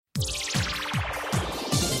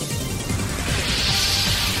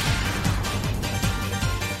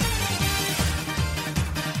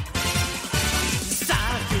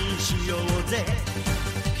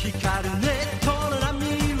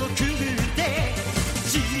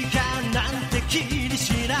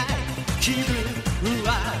気分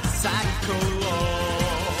は最高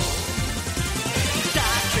だ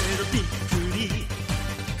けどびっくり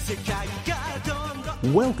世界がどんど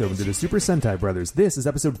ん Welcome to the Super Sentai Brothers. This is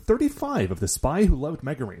episode 35 of The Spy Who Loved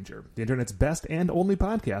Mega Ranger, the internet's best and only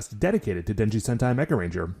podcast dedicated to Denji Sentai Mega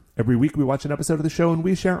Ranger. Every week we watch an episode of the show and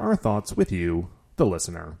we share our thoughts with you, the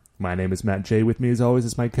listener. My name is Matt J. With me as always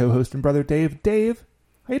is my co-host and brother Dave. Dave,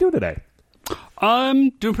 how you doing today?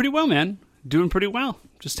 I'm doing pretty well, man. Doing pretty well.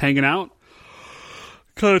 Just hanging out.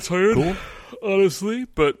 Kind of tired, Cool. honestly,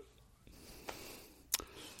 but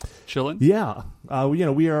chilling. Yeah,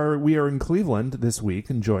 we are in Cleveland this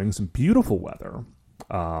week, enjoying some beautiful weather.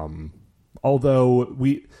 Although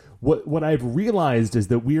what I've realized is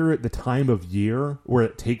that we're at the time of year where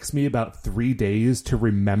it takes me about 3 days to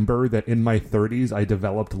remember that in my 30s I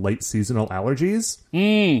developed late seasonal allergies.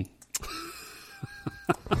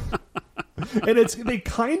 And they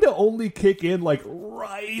kind of only kick in like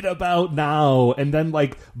right about now, and then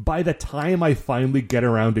like by the time I finally get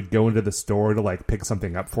around to go into the store to like pick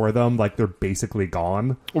something up for them, like they're basically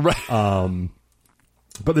gone. Right.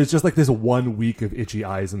 But there's just like this 1 week of itchy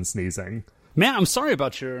eyes and sneezing. Man, I'm sorry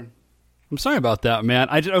about that, man.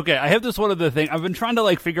 I have this one other thing. I've been trying to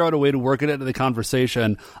like figure out a way to work it into the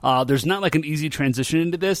conversation. There's not like an easy transition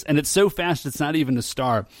into this, and it's so fast it's not even a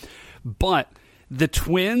star. But the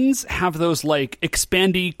twins have those like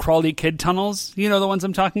expandy, crawly kid tunnels. You know the ones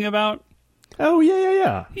I'm talking about? Oh,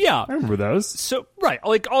 yeah. Yeah. I remember those. So, right,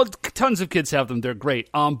 like tons of kids have them. They're great.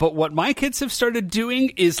 But what my kids have started doing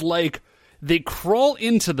is like they crawl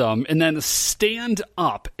into them and then stand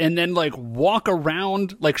up and then like walk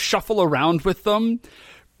around, like shuffle around with them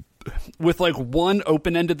with like one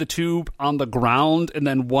open end of the tube on the ground and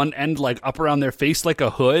then one end like up around their face like a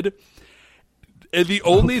hood. And the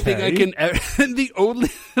only thing I can,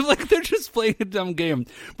 like they're just playing a dumb game,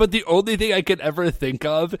 but the only thing I could ever think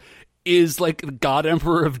of is like God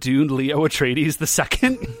Emperor of Dune, Leo Atreides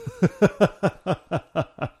II.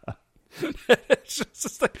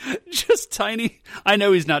 just tiny. I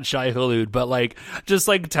know he's not Shai Hulud, but like just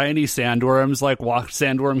like tiny sandworms, like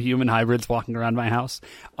sandworm human hybrids walking around my house.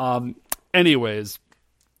 Anyways,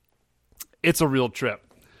 it's a real trip.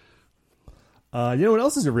 You know what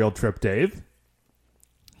else is a real trip, Dave?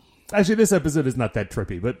 Actually, this episode is not that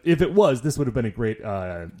trippy, but if it was, this would have been a great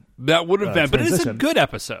that would have been, but it's a good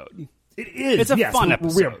episode. It is. It's a fun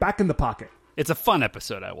episode. We are back in the pocket. It's a fun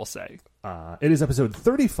episode, I will say. It is episode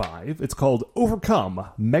 35. It's called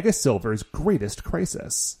Overcome, Mega Silver's Greatest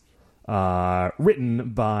Crisis.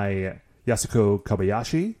 Written by Yasuko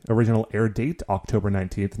Kobayashi. Original air date, October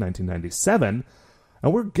 19th, 1997.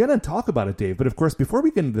 And we're going to talk about it, Dave. But of course, before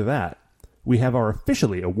we get into that, we have our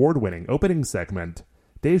officially award-winning opening segment,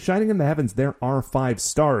 Dave, Shining in the Heavens, there are 5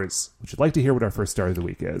 stars. Would you like to hear what our first star of the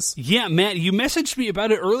week is? Yeah, Matt, you messaged me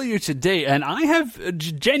about it earlier today, and I have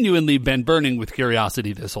genuinely been burning with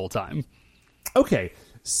curiosity this whole time. Okay,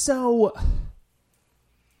 so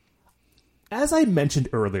as I mentioned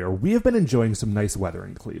earlier, we have been enjoying some nice weather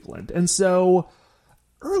in Cleveland. And so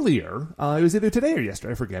earlier, it was either today or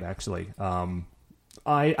yesterday, I forget actually,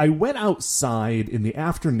 I went outside in the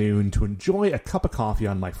afternoon to enjoy a cup of coffee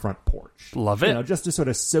on my front porch. Love it. You know, just to sort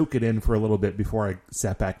of soak it in for a little bit before I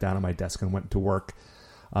sat back down at my desk and went to work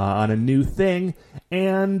on a new thing.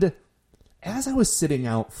 And as I was sitting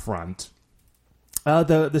out front,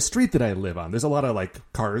 the street that I live on, there's a lot of like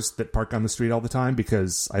cars that park on the street all the time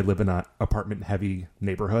because I live in an apartment-heavy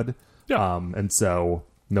neighborhood. Yeah. And so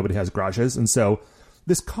nobody has garages. And so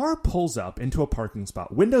this car pulls up into a parking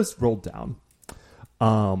spot, windows rolled down.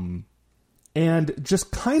 And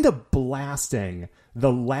just kind of blasting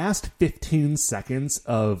the last 15 seconds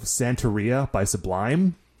of Santeria by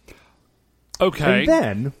Sublime. Okay. And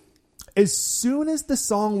then, as soon as the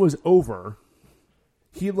song was over,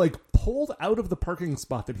 he like pulled out of the parking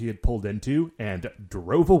spot that he had pulled into and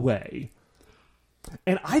drove away.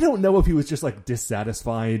 And I don't know if he was just like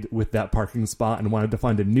dissatisfied with that parking spot and wanted to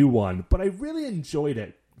find a new one, but I really enjoyed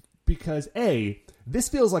it because this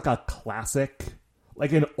feels like a classic,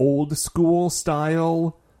 like an old school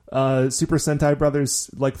style Super Sentai Brothers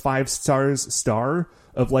like 5 stars star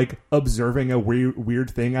of like observing a weird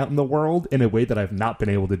thing out in the world in a way that I've not been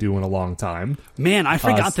able to do in a long time. Man, I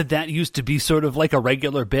forgot that used to be sort of like a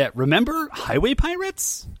regular bit. Remember Highway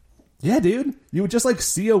Pirates? Yeah, dude. You would just like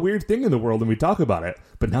see a weird thing in the world and we talk about it.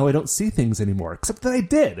 But now I don't see things anymore, except that I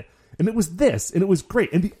did. And it was this, and it was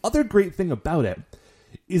great. And the other great thing about it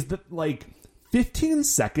is that like 15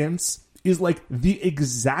 seconds is like the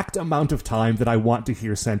exact amount of time that I want to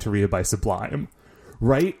hear Santeria by Sublime,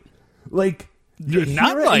 right? Like, you not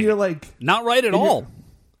hear it right. and you're like... Not right at all.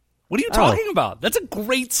 What are you talking about? That's a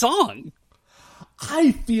great song.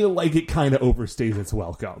 I feel like it kind of overstays its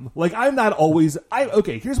welcome. Like, I'm not always...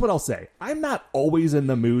 Okay, here's what I'll say. I'm not always in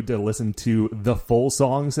the mood to listen to the full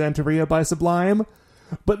song Santeria by Sublime,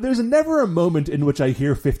 but there's never a moment in which I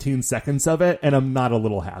hear 15 seconds of it and I'm not a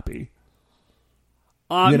little happy.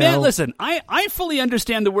 Man, listen, I fully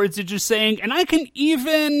understand the words that you're saying, and I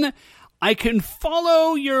can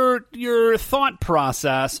follow your thought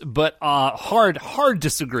process, but hard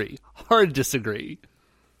disagree. Hard disagree.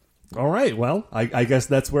 All right, well, I guess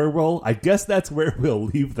that's where we'll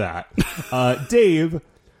leave that. Dave,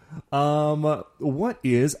 what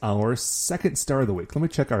is our second star of the week? Let me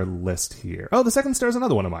check our list here. Oh, the second star is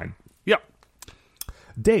another one of mine. Yep.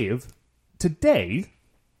 Dave, today,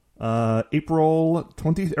 March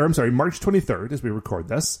 23rd, as we record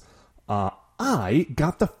this, I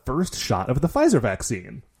got the first shot of the Pfizer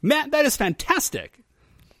vaccine. Matt, that is fantastic.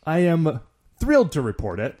 I am thrilled to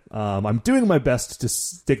report it. I'm doing my best to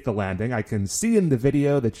stick the landing. I can see in the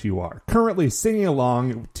video that you are currently singing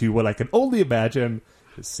along to what I can only imagine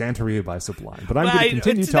is Santeria by Sublime. But I'm going to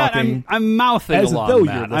continue talking. I'm mouthing as along, though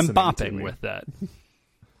Matt. you're I'm listening to bopping me. with that.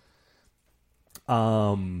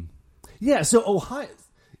 Yeah, so Ohio,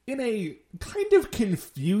 in a kind of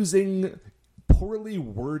confusing, poorly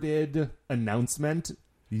worded announcement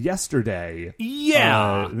yesterday,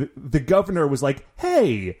 the governor was like,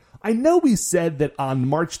 hey, I know we said that on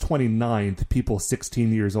March 29th, people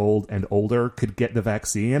 16 years old and older could get the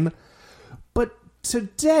vaccine, but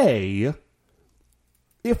today,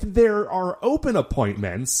 if there are open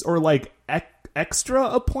appointments or like extra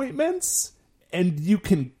appointments and you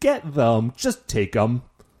can get them, just take them.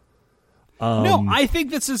 No, I think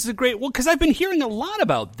this is a great... Well, because I've been hearing a lot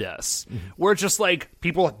about this, where it's just like,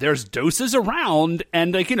 people, there's doses around,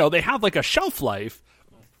 and like, they have like a shelf life.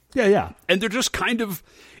 Yeah. And they're just kind of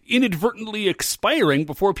inadvertently expiring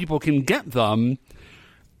before people can get them.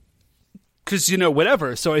 Because,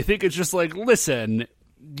 whatever. So I think it's just like, listen,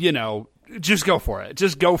 just go for it.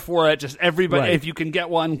 Just go for it. Just everybody, right. If you can get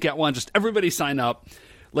one, get one. Just everybody sign up.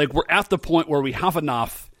 Like, we're at the point where we have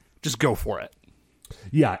enough. Just go for it.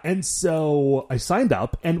 Yeah, and so I signed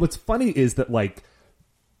up, and what's funny is that, like,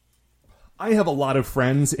 I have a lot of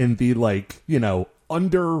friends in the, like,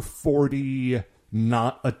 under 40,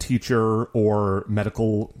 not a teacher or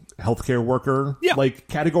medical healthcare worker, like,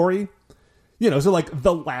 category. So, like,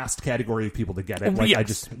 the last category of people to get it. Like, yes. I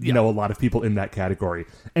just know a lot of people in that category.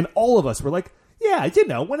 And all of us were like, yeah,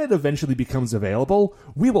 when it eventually becomes available,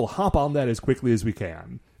 we will hop on that as quickly as we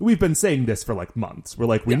can. We've been saying this for, like, months. We're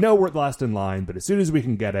like, we know we're last in line, but as soon as we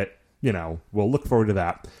can get it, we'll look forward to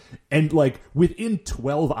that. And, like, within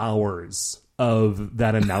 12 hours of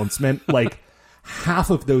that announcement, like, half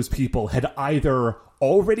of those people had either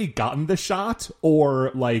already gotten the shot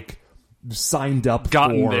or, like, signed up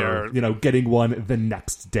for getting one the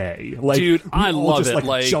next day. Like, dude, I love just, it.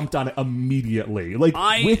 Like, jumped on it immediately, like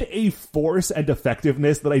with a force and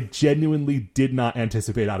effectiveness that I genuinely did not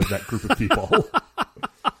anticipate out of that group of people.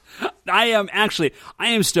 I am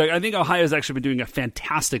stoked. I think Ohio's actually been doing a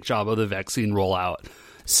fantastic job of the vaccine rollout.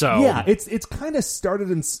 So yeah, it's kind of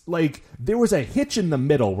started in, like, there was a hitch in the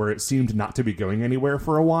middle where it seemed not to be going anywhere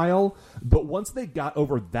for a while, but once they got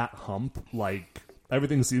over that hump, like,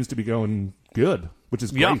 everything seems to be going good, which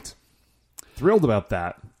is great. Yeah. Thrilled about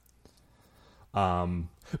that.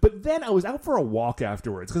 But then I was out for a walk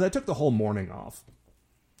afterwards because I took the whole morning off.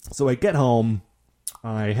 So I get home,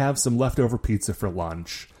 I have some leftover pizza for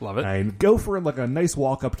lunch. Love it. I go for like a nice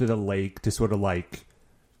walk up to the lake to sort of like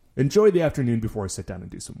enjoy the afternoon before I sit down and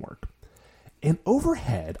do some work. And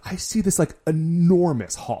overhead, I see this like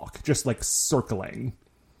enormous hawk just like circling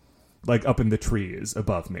like up in the trees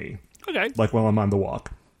above me. Okay. Like while I'm on the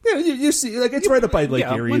walk. Yeah, you see, like, it's right up by Lake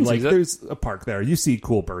Erie. Like, there's a park there. You see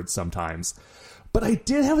cool birds sometimes. But I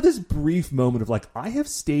did have this brief moment of, like, I have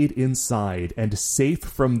stayed inside and safe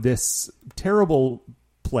from this terrible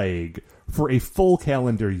plague for a full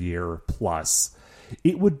calendar year plus.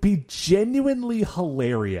 It would be genuinely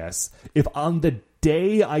hilarious if on the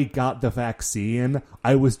day I got the vaccine,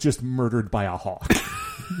 I was just murdered by a hawk.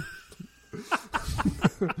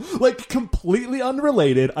 Like, completely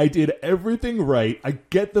unrelated. I did everything right. I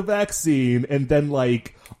get the vaccine, and then,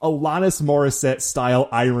 like, Alanis Morissette style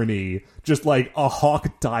irony, just like a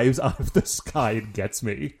hawk dives out of the sky and gets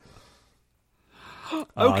me.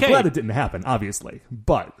 Okay. Glad it didn't happen, obviously,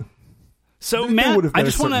 but so there Matt, would have been I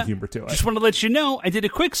just want to let you know I did a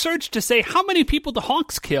quick search to say how many people the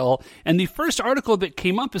hawks kill, and the first article that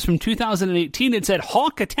came up is from 2018. It said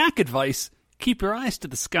hawk attack advice: keep your eyes to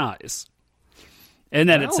the skies. And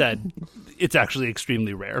then it said, it's actually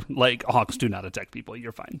extremely rare. Like, hawks do not attack people.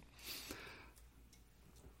 You're fine.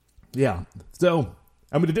 Yeah. So,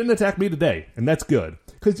 I mean, it didn't attack me today, and that's good.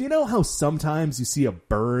 Because you know how sometimes you see a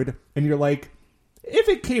bird, and you're like, if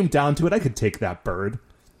it came down to it, I could take that bird.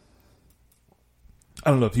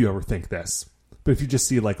 I don't know if you ever think this, but if you just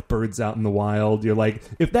see, like, birds out in the wild, you're like,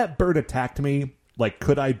 if that bird attacked me, like,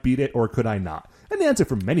 could I beat it or could I not? And the answer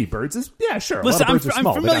for many birds is, yeah, sure. Listen, a lot of birds are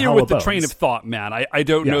small. I'm They got familiar hollow with the bones. train of thought, Matt. I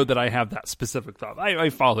don't Yeah. know that I have that specific thought. I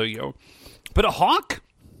follow you. But a hawk?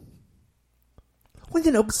 Well,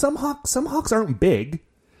 you know, some hawks aren't big.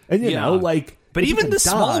 And, you know, like... But if you even can the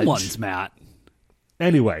small dodge- ones, Matt.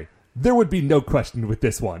 Anyway, there would be no question with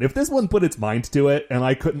this one. If this one put its mind to it and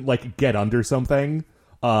I couldn't, like, get under something,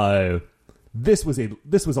 this was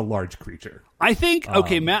a large creature. I think,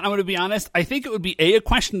 okay, Matt, I'm going to be honest. I think it would be, a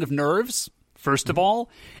question of nerves, first of all.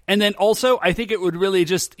 And then also, I think it would really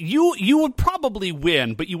just, you would probably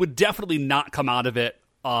win, but you would definitely not come out of it,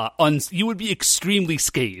 you would be extremely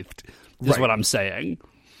scathed, is Right. what I'm saying.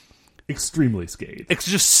 Extremely scathed. It's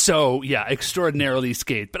just so, extraordinarily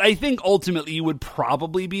scathed. But I think ultimately you would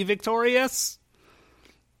probably be victorious.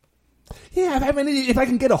 Yeah, I mean, if I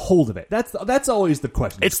can get a hold of it. That's always the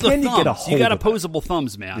question. It's the Can thumbs. you get a hold You got of it? opposable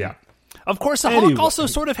thumbs, man. Yeah. Of course, the Anyway. hawk also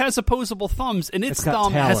sort of has opposable thumbs, and its It's got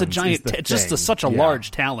thumb has a talons, giant, is the just thing. such a Yeah.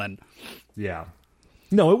 large talon. Yeah.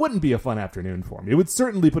 No, it wouldn't be a fun afternoon for me. It would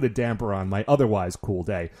certainly put a damper on my otherwise cool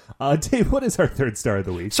day. Dave, what is our third star of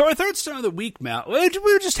the week? So our third star of the week, Matt, we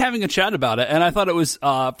were just having a chat about it, and I thought it was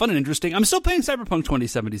fun and interesting. I'm still playing Cyberpunk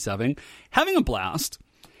 2077, having a blast,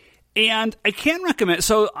 and I can't recommend.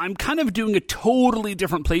 So I'm kind of doing a totally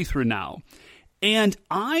different playthrough now, and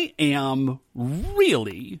I am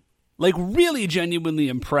really genuinely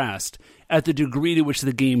impressed at the degree to which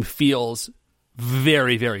the game feels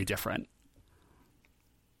very, very different.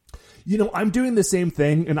 You know, I'm doing the same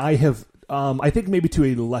thing, and I have, I think maybe to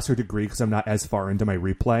a lesser degree because I'm not as far into my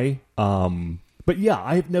replay. But yeah,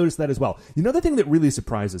 I've noticed that as well. You know, the thing that really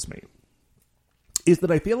surprises me is that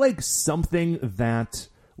I feel like something that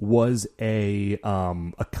was a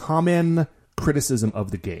common criticism of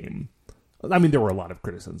the game. I mean, there were a lot of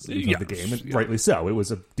criticisms of the game, and rightly so. It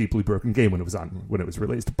was a deeply broken game when it was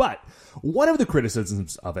released. But one of the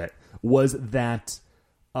criticisms of it was that,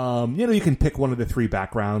 you know, you can pick one of the three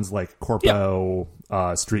backgrounds, like Corpo,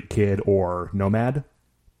 Street Kid, or Nomad.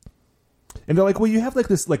 And they're like, well, you have like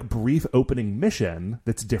this like brief opening mission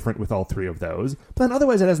that's different with all three of those, but then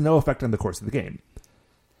otherwise it has no effect on the course of the game.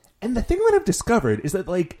 And the thing that I've discovered is that,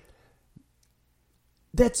 like,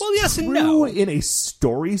 that's yes and true no. in a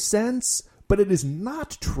story sense, but it is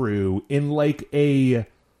not true in like a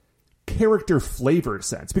character flavor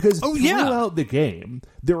sense, because throughout the game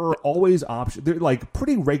there are always options. There are like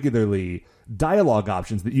pretty regularly dialogue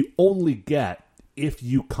options that you only get if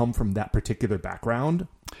you come from that particular background.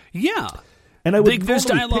 Yeah, and I would there's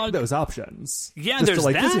normally dialogue. pick those options. Yeah, just there's to,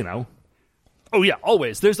 like, that. just, you know. Oh, yeah,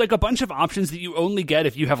 always. There's like a bunch of options that you only get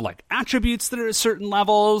if you have like attributes that are at certain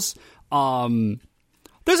levels.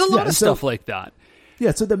 There's a lot of stuff like that.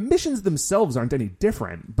 Yeah, so the missions themselves aren't any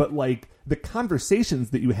different, but like the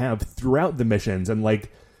conversations that you have throughout the missions and like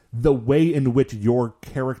the way in which your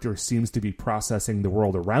character seems to be processing the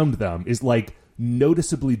world around them is like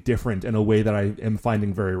noticeably different in a way that I am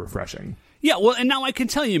finding very refreshing. Yeah, well, and now I can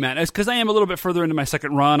tell you, man, because I am a little bit further into my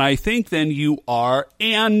second run, I think, than you are,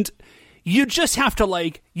 and you just have to,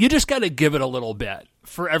 like, you just got to give it a little bit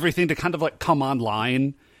for everything to kind of, like, come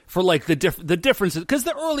online, for, like, the differences, because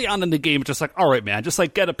the early on in the game, it's just like, all right, man, just,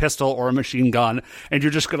 like, get a pistol or a machine gun, and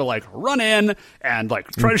you're just going to, like, run in and,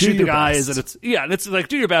 like, try to shoot the guys, best. and it's, like,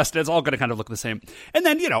 do your best, and it's all going to kind of look the same. And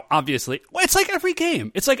then, you know, obviously, well, it's like every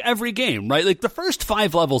game. It's like every game, right? Like, the first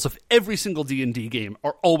 5 levels of every single D&D game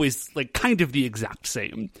are always, like, kind of the exact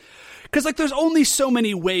same. Because, like, there's only so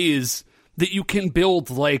many ways that you can build,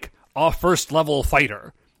 like, a first-level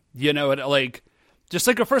fighter. You know, like, just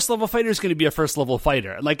like a first-level fighter is going to be a first-level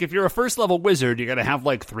fighter. Like, if you're a first-level wizard, you're going to have,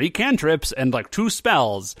 like, 3 cantrips and, like, 2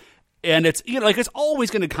 spells. And it's, you know, like, it's always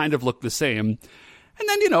going to kind of look the same. And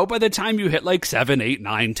then, you know, by the time you hit, like, 7, 8,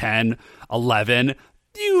 9, 10, 11,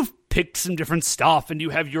 you've picked some different stuff and you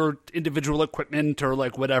have your individual equipment or,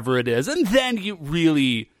 like, whatever it is. And then it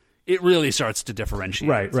really starts to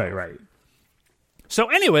differentiate. Right. So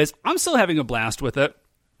anyways, I'm still having a blast with it.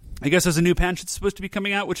 I guess there's a new patch that's supposed to be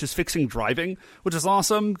coming out, which is fixing driving, which is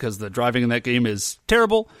awesome because the driving in that game is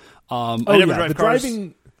terrible. I never drive cars.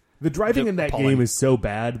 The driving in that appalling. game is so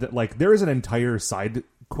bad that like there is an entire side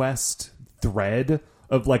quest thread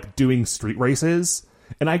of like doing street races,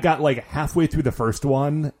 and I got like halfway through the first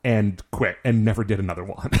one and quit and never did another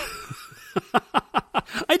one.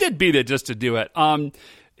 I did beat it just to do it.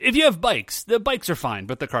 If you have bikes, the bikes are fine,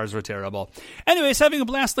 but the cars were terrible. Anyways, having a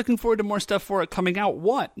blast, looking forward to more stuff for it coming out.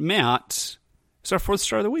 What, Matt, It's our fourth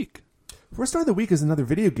star of the week. First star of the week is another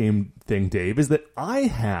video game thing, Dave, is that I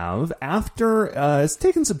have, after it's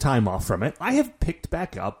taken some time off from it, I have picked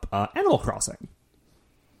back up Animal Crossing.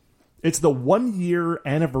 It's the 1-year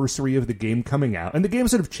anniversary of the game coming out, and the game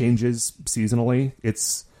sort of changes seasonally.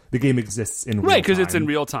 The game exists in real time. Right, because it's in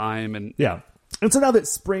real time. And yeah. And so now that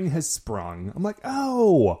spring has sprung, I'm like,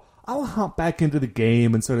 oh, I'll hop back into the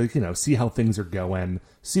game and sort of, see how things are going,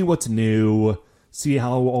 see what's new, see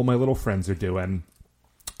how all my little friends are doing.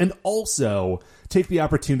 And also take the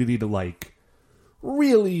opportunity to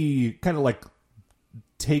really kind of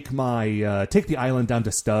take the island down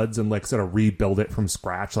to studs and sort of rebuild it from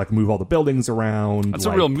scratch, move all the buildings around. That's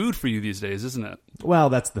a real mood for you these days, isn't it? Well,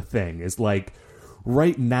 that's the thing is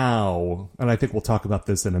right now, and I think we'll talk about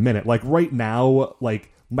this in a minute. Right now,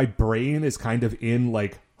 my brain is kind of in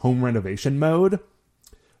home renovation mode,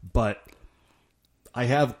 but I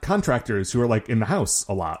have contractors who are in the house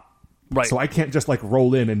a lot. Right. So I can't just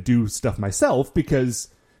roll in and do stuff myself because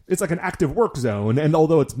it's an active work zone. And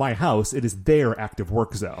although it's my house, it is their active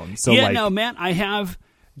work zone. So no, Matt, I have,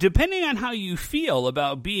 depending on how you feel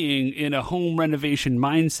about being in a home renovation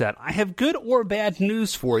mindset, I have good or bad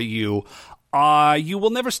news for you. You will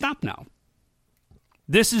never stop now.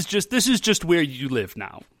 This is just where you live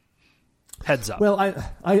now. Heads up. Well,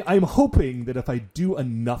 I'm hoping that if I do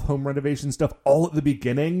enough home renovation stuff all at the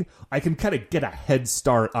beginning, I can kind of get a head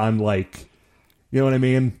start on you know what I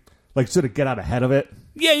mean? Sort of get out ahead of it.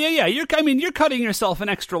 Yeah. You're cutting yourself an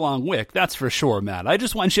extra long wick. That's for sure, Matt. I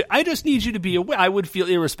just need you to be aware. I would feel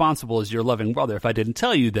irresponsible as your loving brother if I didn't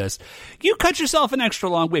tell you this. You cut yourself an extra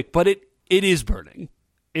long wick, but it is burning.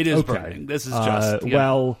 It is burning. This is just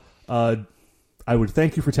I would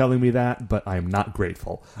thank you for telling me that, but I'm not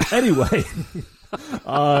grateful. Anyway,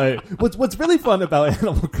 what's really fun about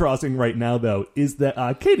Animal Crossing right now, though, is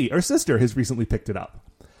that Katie, our sister, has recently picked it up.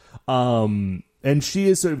 And she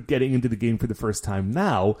is sort of getting into the game for the first time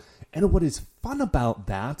now. And what is fun about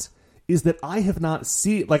that is that I have not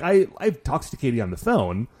seen... I've talked to Katie on the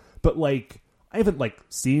phone, but, I haven't,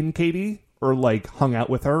 seen Katie or, hung out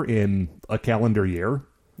with her in a calendar year.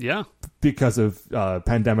 Yeah. Because of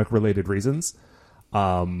pandemic-related reasons.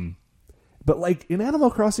 But in Animal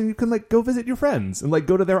Crossing, you can go visit your friends and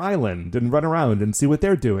go to their island and run around and see what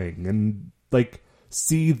they're doing and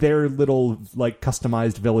see their little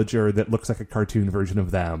customized villager that looks like a cartoon version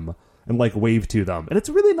of them and wave to them. And it's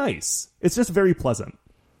really nice. It's just very pleasant.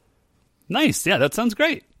 Nice. Yeah, that sounds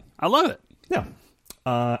great. I love it. Yeah.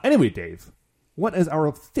 Anyway, Dave, what is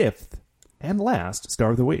our fifth and last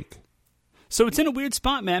star of the week? So it's in a weird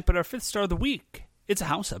spot, Matt, but our fifth star of the week, it's a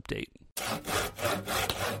house update.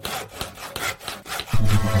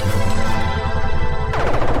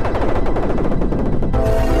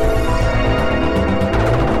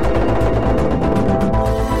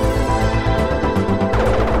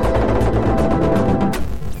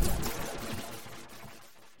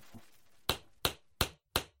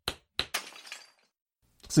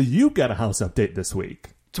 So you got a house update this week.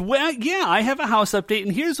 Well, yeah, I have a house update,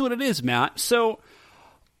 and here's what it is, Matt. So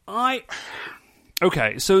the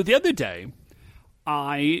other day,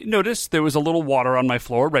 I noticed there was a little water on my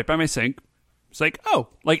floor right by my sink. It's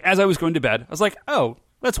as I was going to bed, I was like, oh,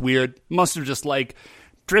 that's weird. Must have just,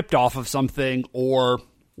 dripped off of something or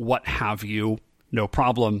what have you. No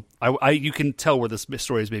problem. You can tell where this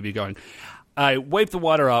story is maybe going. I wipe the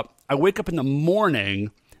water up. I wake up in the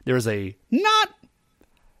morning. There's maybe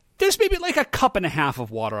a cup and a half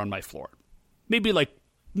of water on my floor. Maybe 2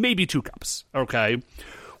 cups, okay?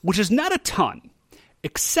 Which is not a ton,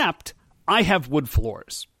 except I have wood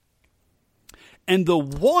floors. And the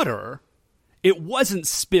water, it wasn't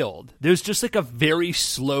spilled. There's just a very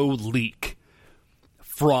slow leak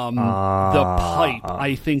from the pipe,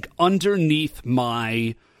 I think, underneath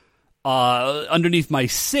my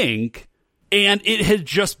sink. And it had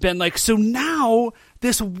just been so now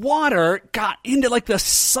this water got into the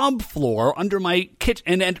subfloor under my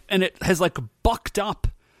kitchen and it has bucked up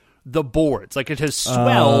the boards. It has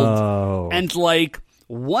swelled. And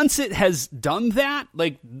once it has done that,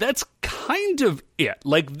 that's kind of it.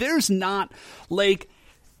 There's not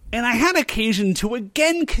and I had occasion to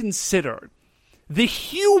again consider the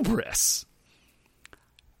hubris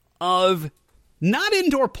of not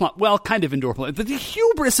indoor kind of indoor plumbing, but the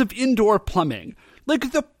hubris of indoor plumbing.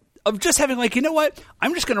 Of just having you know what?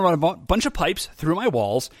 I'm just going to run a bunch of pipes through my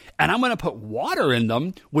walls, and I'm going to put water in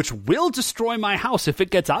them, which will destroy my house if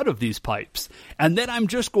it gets out of these pipes. And then I'm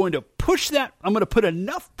just going to I'm going to put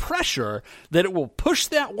enough pressure that it will push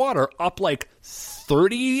that water up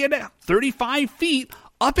 30 to 35 feet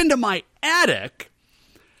up into my attic.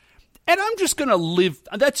 and I'm just going to live.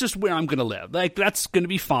 That's just where I'm going to live. Like, that's going to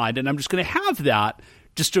be fine, and I'm just going to have that.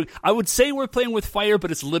 I would say we're playing with fire,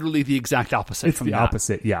 but it's literally the exact opposite. It's the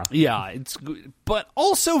opposite, yeah. Yeah, but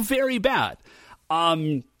also very bad.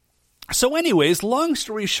 So anyways, long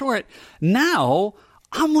story short, now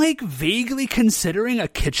I'm like vaguely considering a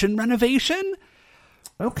kitchen renovation.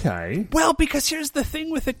 Okay. Well, because here's the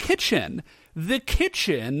thing with the kitchen. The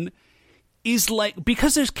kitchen is like,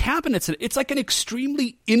 because there's cabinets in it, it's like an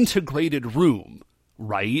extremely integrated room,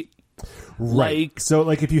 right? Right. Like, so,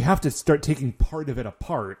 like, if you have to start taking part of it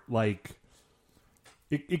apart, like,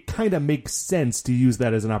 it kind of makes sense to use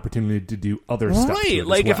that as an opportunity to do other stuff. Right.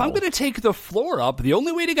 Like, if I'm going to take the floor up, the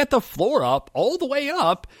only way to get the floor up, all the way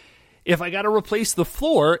up, if I got to replace the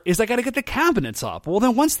floor, is I got to get the cabinets up. Well,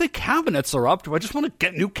 then once the cabinets are up, do I just want to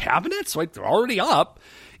get new cabinets? Like, they're already up,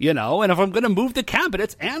 you know? And if I'm going to move the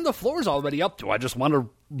cabinets and the floor's already up, do I just want to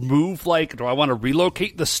move, like, do I want to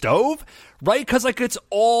relocate the stove? Right? Because, like, it's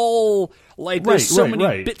all, like, there's so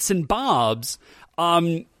many bits and bobs.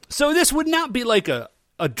 So this would not be like the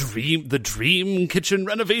dream kitchen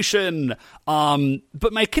renovation.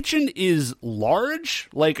 But my kitchen is large,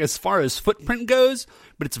 like, as far as footprint goes,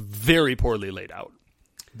 but it's very poorly laid out.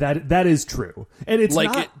 That is true. And it's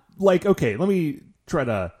like not, like, okay, let me try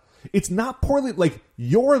to, it's not poorly, like,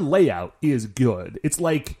 your layout is good. It's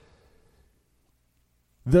like,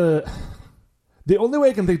 the only way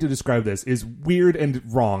I can think to describe this is weird and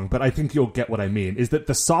wrong, but I think you'll get what I mean, is that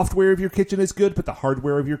the software of your kitchen is good, but the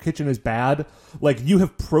hardware of your kitchen is bad. Like, you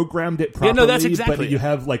have programmed it properly, yeah, no, that's exactly but you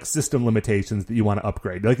have, like, system limitations that you want to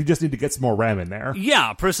upgrade. Like, you just need to get some more RAM in there.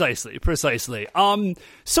 Yeah, precisely.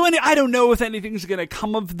 So I don't know if anything's going to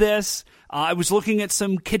come of this. I was looking at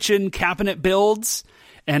some kitchen cabinet builds,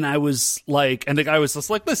 and I was like, and the guy was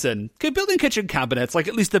just like, listen, building kitchen cabinets, like,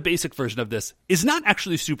 at least the basic version of this, is not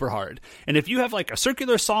actually super hard. And if you have, like, a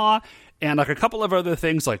circular saw and, like, a couple of other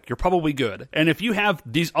things, like, you're probably good. And if you have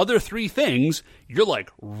these other 3 things, you're,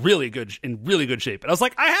 like, really good, in really good shape. And I was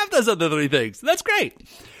like, I have those other 3 things. That's great.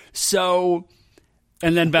 So,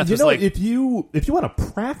 and then Beth was like, if you want to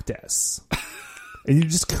practice and you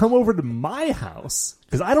just come over to my house,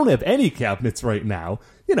 because I don't have any cabinets right now,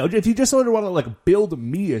 you know, if you just sort of want to, like, build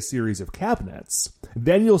me a series of cabinets,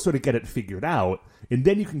 then you'll sort of get it figured out, and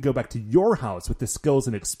then you can go back to your house with the skills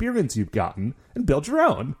and experience you've gotten and build your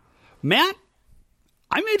own. Matt,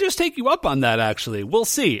 I may just take you up on that, actually. We'll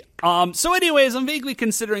see. So anyways, I'm vaguely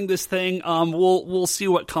considering this thing. We'll see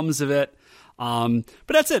what comes of it. But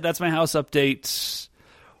that's it. That's my house update.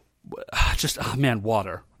 Just, oh man,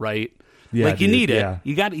 water, right? Yeah, like, you need it. Yeah.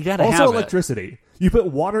 You got to have also, it. electricity. You put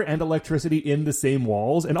water and electricity in the same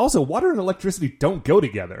walls, and also water and electricity don't go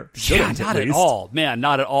together. Yeah, not at all. Man,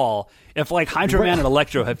 not at all. If, like, Hydro Man and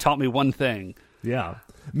Electro have taught me one thing. Yeah.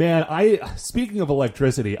 Man, speaking of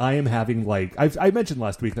electricity, I am having, like, I mentioned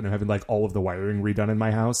last week that I'm having, like, all of the wiring redone in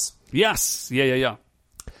my house. Yes. Yeah.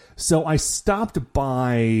 So I stopped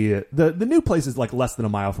by, the new place is, like, less than a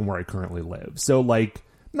mile from where I currently live. So, like,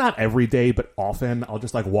 not every day, but often I'll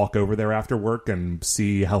just, like, walk over there after work and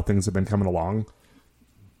see how things have been coming along.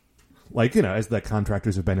 Like, you know, as the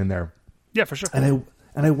contractors have been in there. Yeah, for sure. And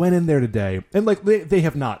I went in there today, and, like, they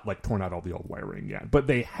have not, like, torn out all the old wiring yet, but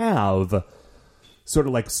they have sort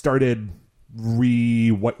of, like, started just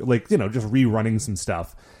rerunning some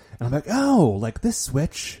stuff. And I'm like, oh, like, this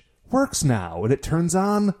switch works now, and it turns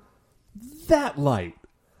on that light.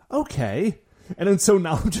 Okay. And then so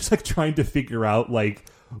now I'm just, like, trying to figure out, like,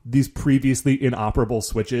 these previously inoperable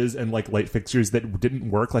switches and, like, light fixtures that didn't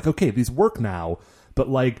work. Like, okay, these work now, but,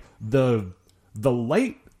 like, the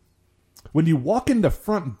light, when you walk in the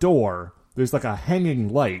front door, there's, like, a hanging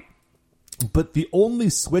light, but the only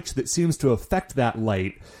switch that seems to affect that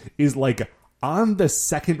light is, like, on the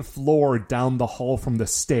second floor down the hall from the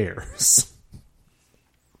stairs.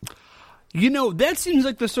 You know, that seems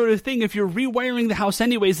like the sort of thing, if you're rewiring the house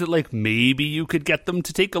anyways, that, like, maybe you could get them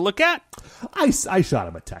to take a look at. I shot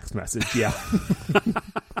him a text message, yeah.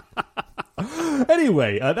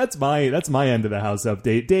 Anyway, that's my end of the house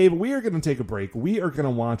update. Dave, we are going to take a break. We are going to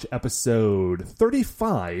watch episode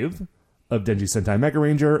 35 of Denji Sentai Mega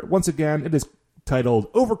Ranger. Once again, it is titled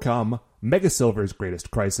Overcome, Mega Silver's Greatest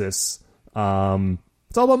Crisis. It's all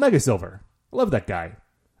about Mega Silver. I love that guy.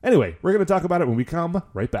 Anyway, we're going to talk about it when we come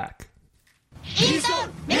right back.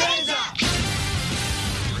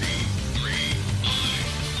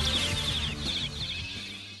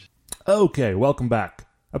 Okay, welcome back.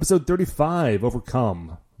 Episode 35,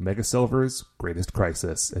 Overcome, Mega Silver's Greatest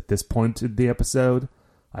Crisis. At this point in the episode,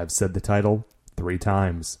 I've said the title 3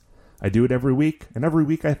 times. I do it every week, and every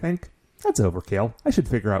week I think, that's overkill. I should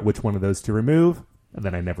figure out which one of those to remove, and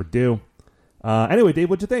then I never do. Anyway, Dave,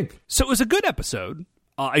 what'd you think? So it was a good episode.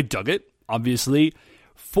 I dug it, obviously.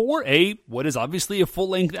 For what is obviously a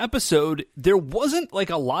full-length episode, there wasn't like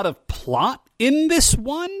a lot of plot in this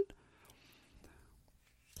one.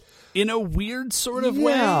 In a weird sort of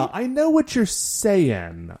way. Yeah, I know what you're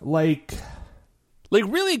saying. Like,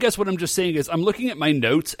 really, I guess what I'm just saying is I'm looking at my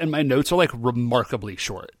notes, and my notes are like remarkably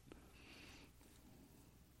short.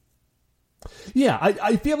 Yeah,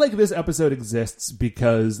 I feel like this episode exists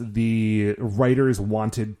because the writers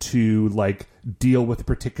wanted to like deal with a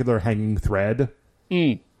particular hanging thread.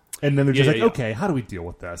 And then they're just okay, how do we deal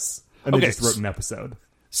with this? And they just wrote an episode.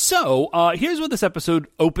 So, here's what this episode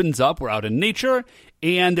opens up. We're out in nature,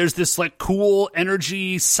 and there's this like cool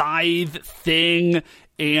energy scythe thing,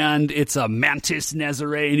 and it's a Mantis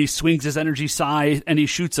Nazare, and he swings his energy scythe, and he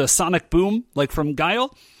shoots a sonic boom, like from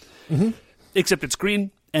Guile. Mm-hmm. Except it's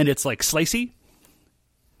green, and it's like slicey.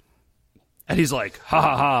 And he's like, ha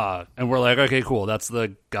ha ha. And we're like, okay, cool. That's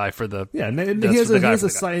the guy for the... Yeah, and he has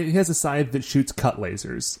a scythe that shoots cut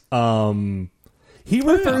lasers. He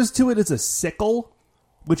refers to it as a sickle,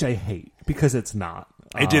 which I hate, because it's not.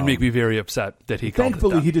 It did make me very upset that he called it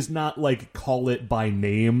Thankfully, that. he does not like call it by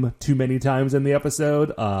name too many times in the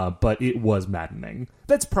episode, but it was maddening.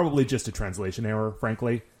 That's probably just a translation error,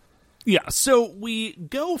 frankly. Yeah, so we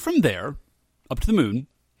go from there up to the moon,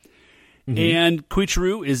 and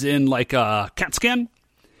Koichiro is in like a CAT scan,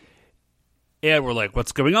 and we're like,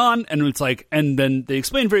 what's going on? And it's like, and then they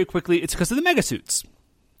explain very quickly, it's because of the megasuits.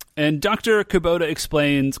 And Dr. Kubota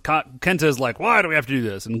explains, Kenta's like, why do we have to do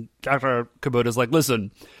this? And Dr. Kubota's like,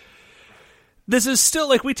 listen, this is still,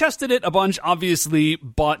 like, we tested it a bunch, obviously,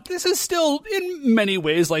 but this is still, in many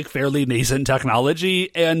ways, like, fairly nascent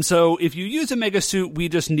technology. And so if you use a megasuit, we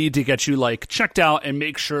just need to get you, like, checked out and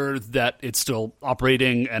make sure that it's still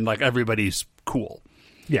operating and, like, everybody's cool.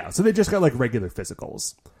 Yeah, so they just got, like, regular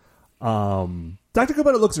physicals. Dr.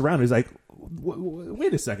 Kubota looks around and he's like,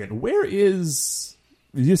 wait a second, where is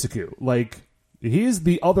Yusaku? Like, he's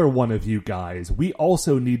the other one of you guys. We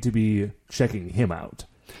also need to be checking him out.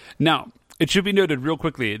 Now, it should be noted real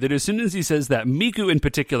quickly that as soon as he says that, Miku in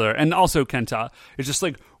particular, and also Kenta, is just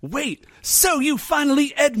like, wait, so you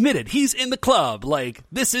finally admitted he's in the club. Like,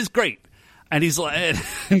 this is great. And he's like,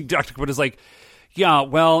 Dr. Kubota's like, yeah,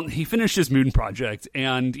 well, he finished his moon project,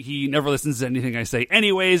 and he never listens to anything I say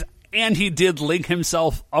anyways, and he did link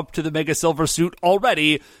himself up to the Mega Silver suit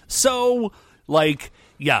already, so, like...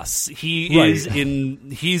 Yes, he's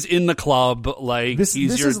in the club. Like this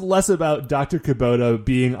is less about Dr. Kubota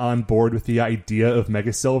being on board with the idea of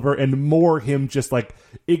Mega Silver and more him just like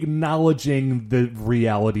acknowledging the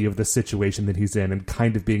reality of the situation that he's in and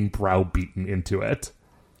kind of being browbeaten into it.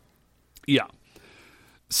 Yeah.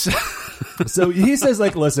 So he says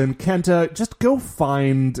like, listen, Kenta, just go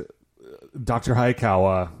find Dr.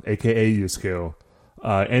 Hayakawa, aka Yusuke,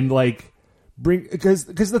 and like because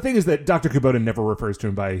the thing is that Dr. Kubota never refers to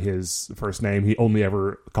him by his first name. He only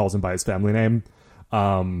ever calls him by his family name.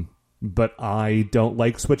 But I don't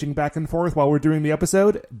like switching back and forth while we're doing the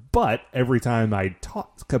episode. But every time I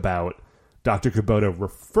talk about Dr. Kubota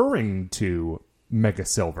referring to Mega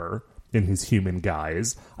Silver in his human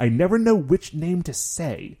guise, I never know which name to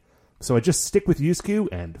say. So I just stick with Yusuke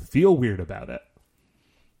and feel weird about it.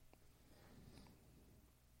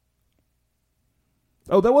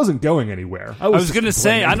 Oh, that wasn't going anywhere. I was going to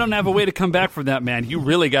say, I don't have a way to come back from that, man. You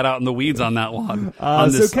really got out in the weeds on that one.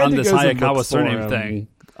 On this Hayakawa surname thing.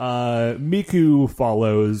 Miku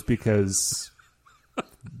follows because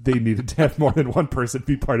they needed to have more than one person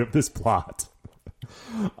be part of this plot.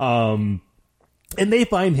 And they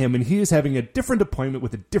find him, and he is having a different appointment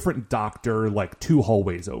with a different doctor, like 2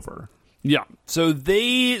 hallways over. Yeah. So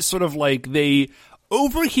they sort of like, they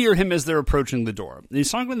overhear him as they're approaching the door. And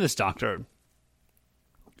he's talking with this doctor.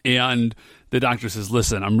 And the doctor says,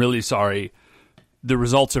 listen, I'm really sorry. The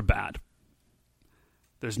results are bad.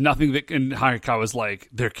 There's nothing that can... Hayakawa's like,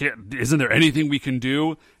 isn't there anything we can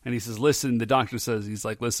do? And he says, listen, the doctor says, he's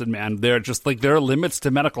like, listen, man, there are limits to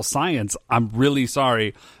medical science. I'm really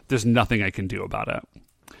sorry. There's nothing I can do about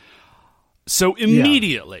it. So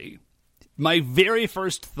immediately, my very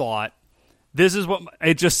first thought, this is what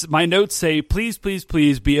my notes say, please, please,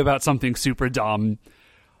 please be about something super dumb.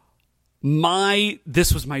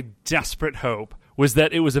 This was my desperate hope, was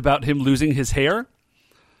that it was about him losing his hair.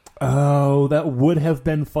 Oh, that would have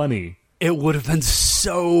been funny. It would have been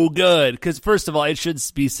so good. Because first of all, it should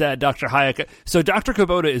be said, Dr.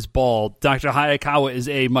 Kubota is bald. Dr. Hayakawa is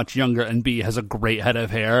A, much younger, and B, has a great head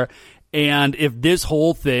of hair. And if this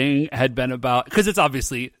whole thing had been about... Because it's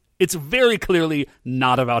obviously It's very clearly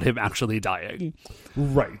not about him actually dying.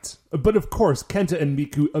 Right. But of course, Kenta and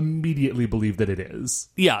Miku immediately believe that it is.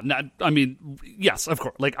 Yeah, yes, of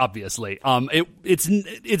course, like, obviously.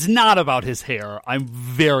 It's not about his hair. I'm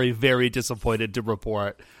very, very disappointed to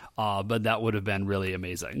report, but that would have been really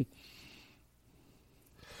amazing.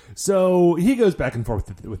 So he goes back and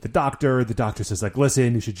forth with the doctor. The doctor says, like,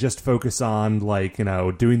 listen, you should just focus on, like,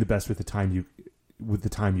 doing the best with the time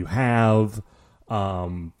you have.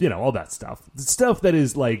 All that stuff. Stuff that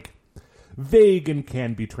is, like, vague and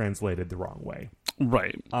can be translated the wrong way.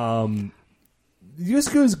 Right.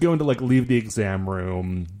 Yusuke's going to, like, leave the exam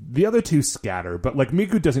room. The other two scatter, but, like,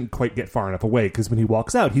 Miku doesn't quite get far enough away, because when he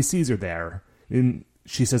walks out, he sees her there. And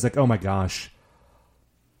she says, like, oh my gosh,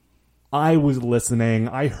 I was listening.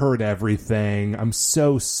 I heard everything. I'm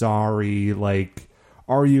so sorry. Like,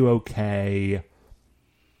 are you okay?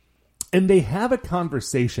 And they have a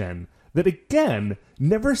conversation that, again,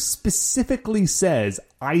 never specifically says,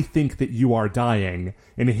 I think that you are dying,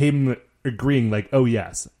 and him agreeing, like, oh,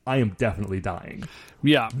 yes, I am definitely dying.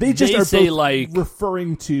 Yeah. They just are say, both like,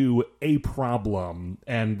 referring to a problem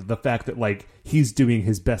and the fact that, like, he's doing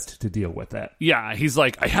his best to deal with it. Yeah, he's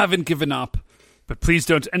like, I haven't given up, but please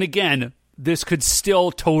don't. And again, this could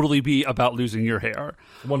still totally be about losing your hair.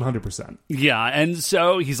 100%. Yeah, and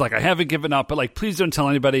so he's like, I haven't given up, but, like, please don't tell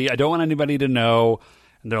anybody. I don't want anybody to know.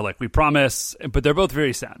 And they're like, we promise. But they're both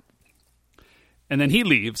very sad. And then he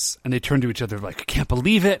leaves, and they turn to each other like, I can't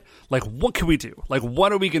believe it. Like, what can we do? Like,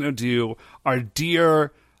 what are we going to do? Our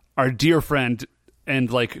dear friend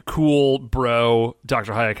and, like, cool bro,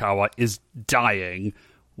 Dr. Hayakawa, is dying.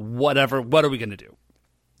 What are we going to do?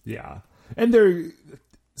 Yeah. And they're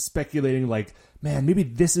speculating, like, man, maybe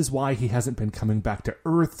this is why he hasn't been coming back to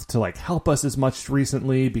Earth to, like, help us as much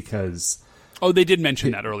recently, because... Oh, they did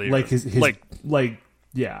mention that earlier. Like,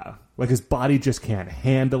 yeah. Like, his body just can't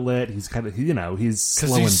handle it. He's kind of, he's slowing down.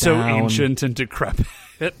 Because he's so ancient and decrepit.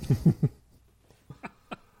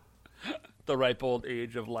 The ripe old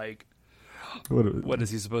age of, like, what is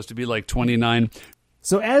he supposed to be, like 29?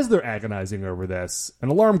 So as they're agonizing over this, an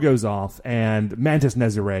alarm goes off, and Mantis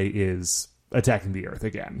Nezare is attacking the Earth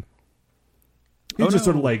again. He's just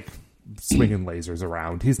sort of, like, swinging lasers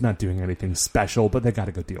around. He's not doing anything special, but they got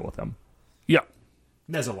to go deal with him. Yeah.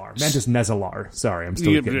 Nezalar. Mantis Nezalar. Sorry, I'm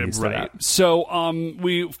still getting used to that. So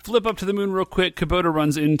we flip up to the moon real quick. Kubota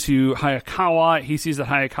runs into Hayakawa. He sees that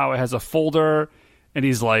Hayakawa has a folder, and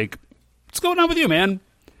he's like, what's going on with you, man?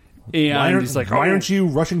 And he's like, why aren't you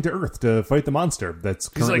rushing to Earth to fight the monster that's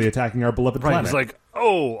currently attacking our beloved planet? He's like, I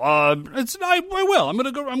will. I'm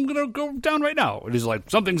gonna go down right now. And he's like,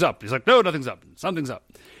 something's up. He's like, no, nothing's up. Something's up.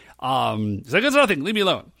 He's like, it's nothing. Leave me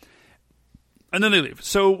alone. And then they leave.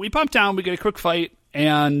 So we pop down. We get a quick fight.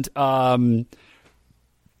 And the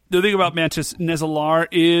thing about Mantis Nezalar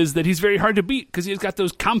is that he's very hard to beat because he's got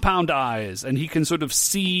those compound eyes, and he can sort of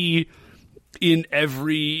see in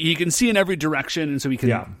every direction, and so he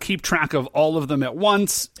can keep track of all of them at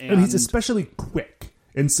once. And he's especially quick.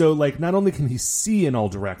 And so, like, not only can he see in all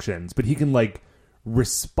directions, but he can, like,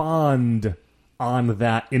 respond on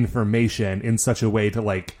that information in such a way to,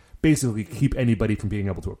 like, basically keep anybody from being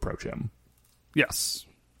able to approach him. Yes.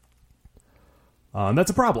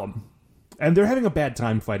 That's a problem. And they're having a bad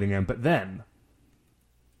time fighting him, but then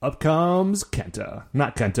up comes Kenta.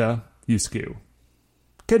 Not Kenta, Yusuke.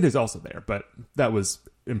 Kenta's also there, but that was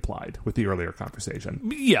implied with the earlier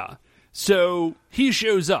conversation. Yeah. So he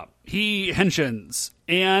shows up. He henshins.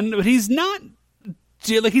 But he's not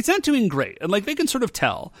doing great. And, like, they can sort of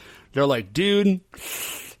tell. They're like, dude,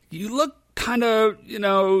 you look kind of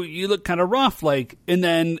rough, like. And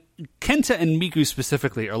then Kenta and Miku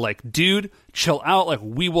specifically are like, dude, chill out, like,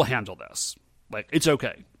 we will handle this, like, it's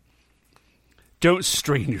okay, don't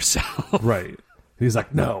strain yourself. Right. He's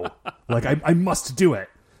like, no, like, I must do it.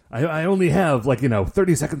 I only have, like,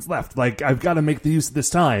 30 seconds left, like, I've got to make the use of this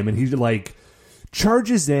time. And he, like,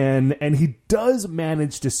 charges in, and he does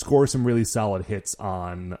manage to score some really solid hits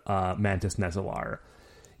on Mantis Nezalar.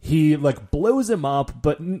 He, like, blows him up,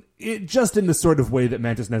 but just in the sort of way that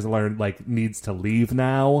Mantis Nezalar, like, needs to leave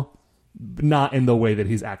now, not in the way that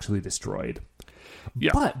he's actually destroyed.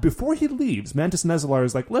 Yeah. But before he leaves, Mantis Nezalar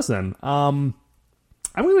is like, listen, I'm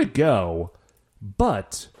going to go,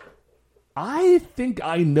 but I think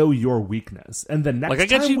I know your weakness. And the next time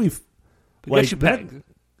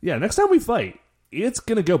next time we fight, it's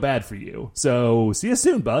going to go bad for you. So see you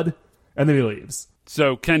soon, bud. And then he leaves.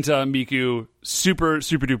 So Kenta and Miku, super,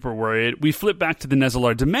 super duper worried. We flip back to the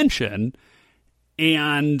Nezalar dimension,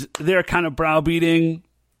 and they're kind of browbeating.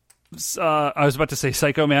 I was about to say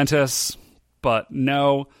Psycho Mantis, but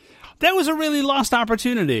no. That was a really lost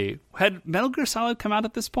opportunity. Had Metal Gear Solid come out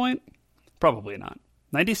at this point? Probably not.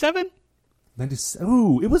 97?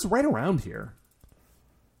 Ooh, it was right around here.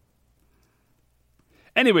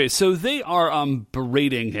 Anyway, so they are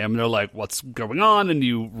berating him. They're like, what's going on? And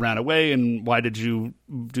you ran away, and why did you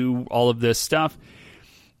do all of this stuff?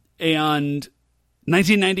 And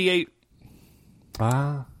 1998.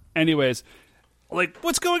 Anyways, like,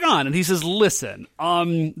 what's going on? And he says, listen,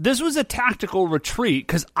 this was a tactical retreat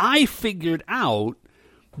because I figured out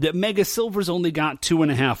that Mega Silver's only got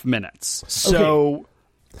 2.5 minutes. So...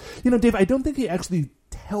 Okay. Dave, I don't think he actually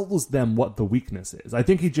tells them what the weakness is. I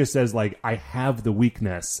think he just says, like, I have the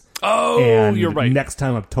weakness. Oh, and you're right. Next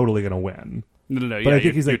time I'm totally going to win. No. But I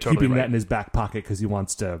think he's like totally keeping right. that in his back pocket because he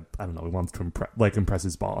wants to, I don't know, he wants to impress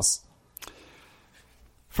his boss.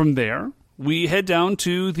 From there, we head down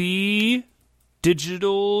to the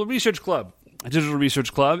Digital Research Club.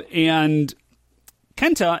 And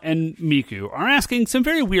Kenta and Miku are asking some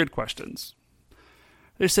very weird questions.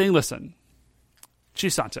 They're saying, listen,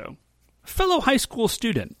 Chisato, fellow high school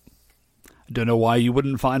student. I don't know why you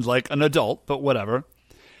wouldn't find, like, an adult, but whatever.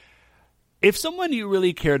 If someone you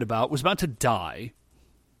really cared about was about to die,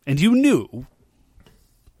 and you knew,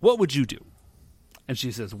 what would you do? And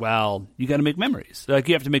she says, well, you got to make memories. Like,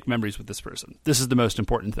 you have to make memories with this person. This is the most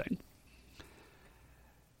important thing.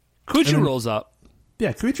 Kuichi rolls up.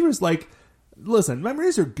 Yeah, Kuichi was like, listen,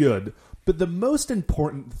 memories are good, but the most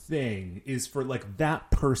important thing is for, like, that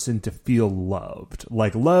person to feel loved.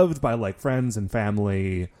 Like, loved by, like, friends and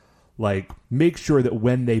family. Like, make sure that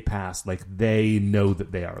when they pass, like, they know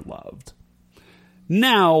that they are loved.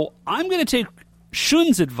 Now, I'm going to take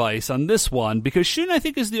Shun's advice on this one, because Shun, I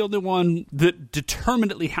think, is the only one that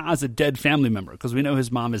determinedly has a dead family member, because we know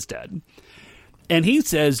his mom is dead. And he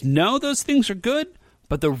says, no, those things are good,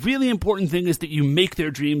 but the really important thing is that you make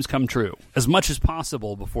their dreams come true as much as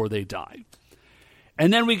possible before they die.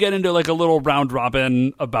 And then we get into, like, a little round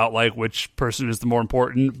robin about, like, which person is the more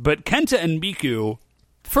important. But Kenta and Miku,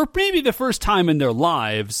 for maybe the first time in their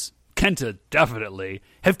lives, Kenta definitely,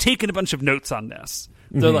 have taken a bunch of notes on this.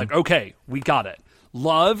 They're like, okay, we got it.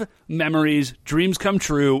 Love, memories, dreams come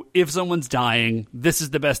true. If someone's dying, this is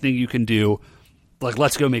the best thing you can do. Like,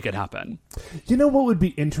 let's go make it happen. You know what would be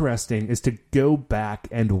interesting is to go back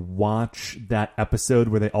and watch that episode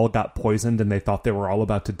where they all got poisoned and they thought they were all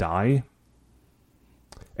about to die.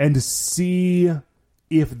 And see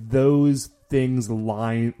if those things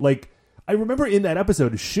line... Like, I remember in that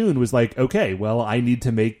episode, Shun was like, okay, well, I need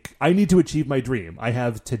to achieve my dream. I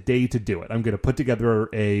have today to do it. I'm going to put together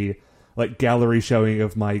a, like, gallery showing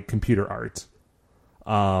of my computer art.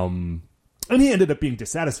 And he ended up being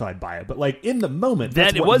dissatisfied by it. But, like, in the moment,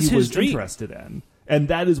 that's what he was interested in. And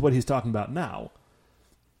that is what he's talking about now.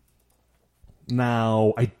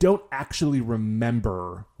 Now, I don't actually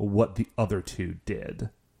remember what the other two did.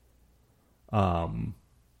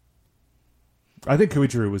 I think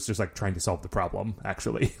Koichiro was just, like, trying to solve the problem,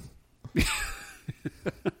 actually.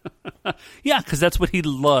 Yeah, because that's what he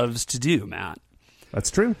loves to do, Matt. That's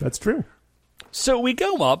true. So we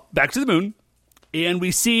go up, back to the moon, and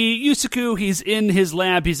we see Yusaku. He's in his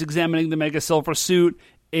lab. He's examining the Mega Silver suit.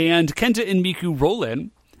 And Kenta and Miku roll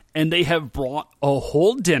in, and they have brought a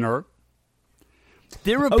whole dinner.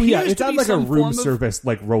 There appears it's to not be like a some room form service,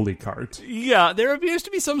 like, rolly cart. Yeah, there appears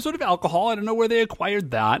to be some sort of alcohol. I don't know where they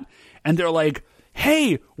acquired that. And they're like,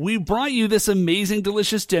 hey, we brought you this amazing,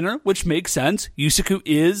 delicious dinner, which makes sense. Yusaku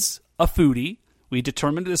is a foodie. We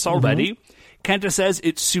determined this already. Kenta says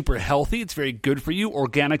it's super healthy. It's very good for you.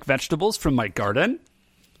 Organic vegetables from my garden.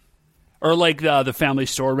 Or like the family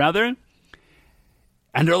store, rather.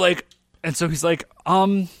 And they're like, and so he's like,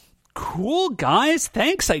 cool, guys.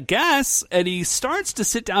 Thanks, I guess. And he starts to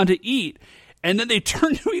sit down to eat. And then they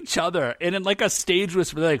turn to each other. And in like a stage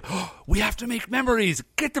whisper, they're like, oh, we have to make memories.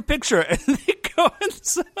 Get the picture. And they go and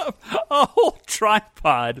set up a whole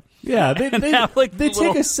tripod. Yeah, they take a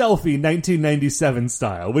selfie 1997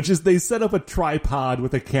 style, which is they set up a tripod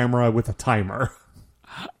with a camera with a timer.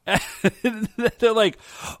 And they're like,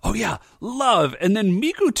 oh yeah, love. And then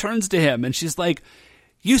Miku turns to him and she's like,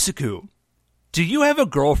 Yusaku, do you have a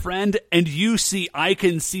girlfriend? And I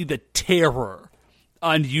can see the terror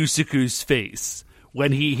on Yusaku's face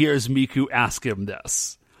when he hears Miku ask him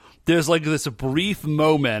this. There's like this brief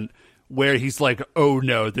moment where he's like, oh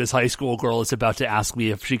no, this high school girl is about to ask me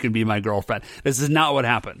if she can be my girlfriend. This is not what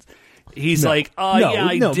happens. He's like,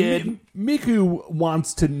 I did. Miku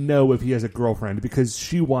wants to know if he has a girlfriend because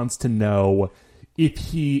she wants to know if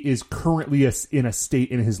he is currently in a state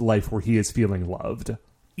in his life where he is feeling loved.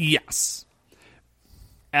 Yes.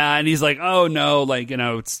 And he's like, oh no, like,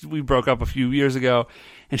 we broke up a few years ago.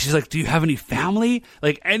 And she's like, do you have any family?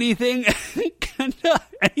 Like anything? And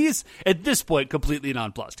he's, at this point, completely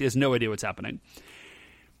nonplussed. He has no idea what's happening.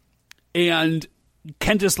 And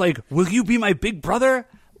Kenta's like, will you be my big brother?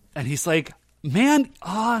 And he's like, man,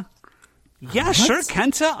 yeah, what? Sure,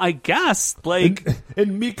 Kenta, I guess. Like,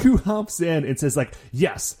 and Miku hops in and says, like,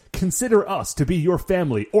 yes, consider us to be your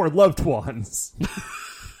family or loved ones.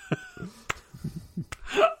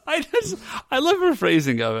 I love her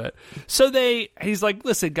phrasing of it. So he's like,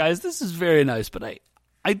 listen, guys, this is very nice, but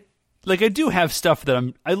I do have stuff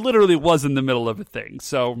that I literally was in the middle of a thing.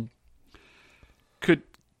 So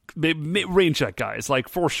rain check, guys, like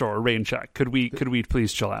for sure, rain check. Could we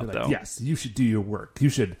please chill out, though? Yes, you should do your work. You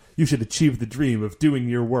should achieve the dream of doing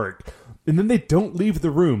your work. And then they don't leave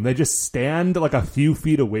the room. They just stand like a few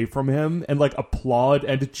feet away from him and like applaud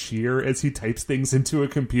and cheer as he types things into a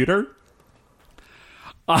computer.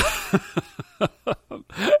 And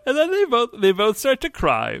then they both start to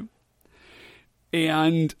cry.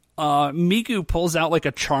 And Miku pulls out like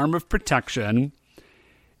a charm of protection.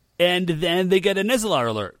 And then they get a Nezular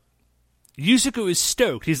alert. Yusaku is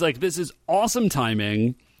stoked. He's like, this is awesome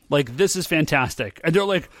timing. Like, this is fantastic. And they're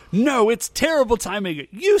like, no, it's terrible timing.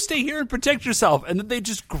 You stay here and protect yourself. And then they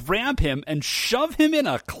just grab him and shove him in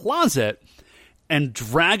a closet and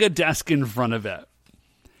drag a desk in front of it.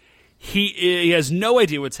 He has no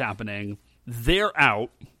idea what's happening. They're out.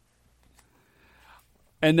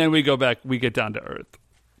 And then we get down to Earth.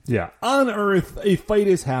 Yeah. On Earth, a fight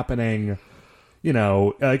is happening. You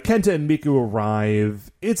know, Kenta and Miku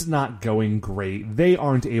arrive. It's not going great. They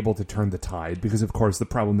aren't able to turn the tide because, of course, the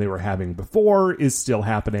problem they were having before is still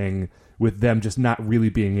happening with them just not really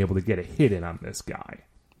being able to get a hit in on this guy.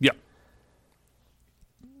 Yeah.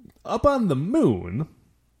 Up on the moon,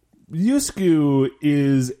 Yusaku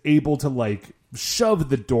is able to, like, shove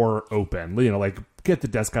the door open. You know, like, get the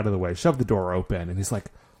desk out of the way, shove the door open. And he's like,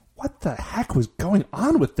 what the heck was going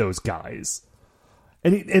on with those guys?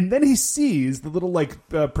 And then he sees the little, like,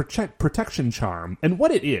 protection charm. And what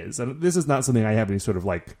it is, and this is not something I have any sort of,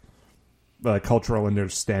 like, cultural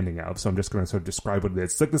understanding of, so I'm just going to sort of describe what it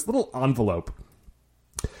is. It's like this little envelope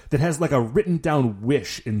that has, like, a written-down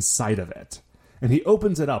wish inside of it. And he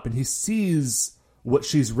opens it up, and he sees what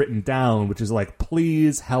she's written down, which is, like,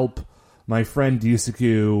 please help my friend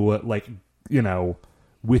Yusaku, like, you know,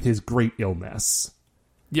 with his great illness.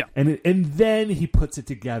 Yeah. And then he puts it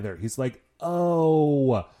together. He's like,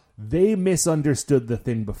 oh, they misunderstood the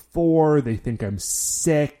thing before. They think I'm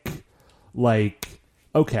sick. Like,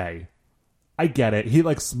 okay, I get it. He,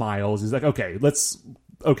 like, smiles. He's like, okay,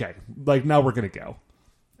 like, now we're going to go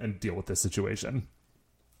and deal with this situation.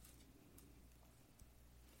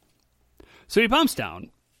 So he bumps down.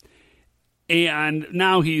 And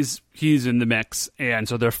now he's in the mix. And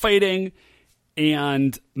so they're fighting.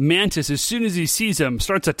 And Mantis, as soon as he sees him,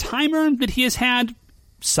 starts a timer that he has had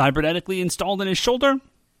cybernetically installed in his shoulder.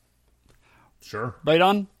 Sure. Right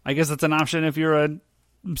on. I guess that's an option if you're a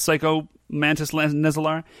Psycho Mantis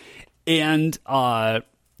Nezular. And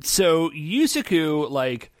so Yusaku,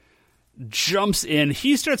 like, jumps in.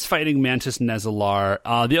 He starts fighting Mantis Nezular.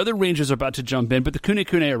 The other Rangers are about to jump in, but the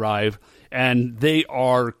Kune arrive, and they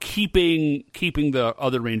are keeping the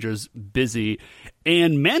other Rangers busy.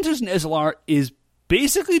 And Mantis Nezular is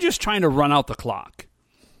basically just trying to run out the clock.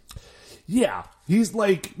 Yeah. He's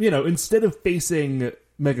like, you know, instead of facing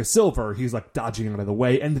Mega Silver, he's like dodging out of the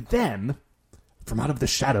way. And then, from out of the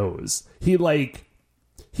shadows, he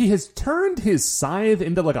has turned his scythe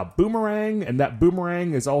into like a boomerang. And that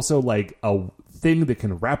boomerang is also like a thing that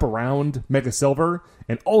can wrap around Mega Silver.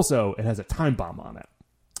 And also, it has a time bomb on it.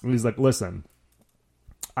 And he's like, listen,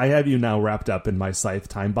 I have you now wrapped up in my scythe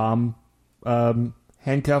time bomb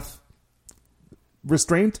handcuff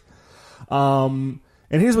restraint. And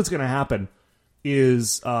here's what's going to happen.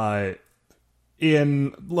 Is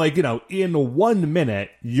in 1 minute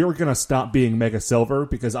you're gonna stop being Mega Silver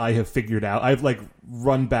because I have figured out, I've like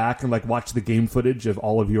run back and like watched the game footage of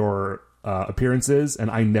all of your appearances, and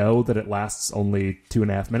I know that it lasts only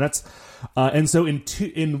 2.5 minutes, and so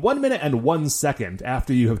in 1 minute and 1 second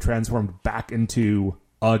after you have transformed back into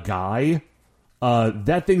a guy,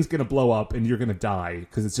 that thing's gonna blow up and you're gonna die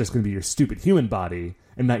because it's just gonna be your stupid human body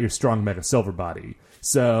and not your strong Mega Silver body.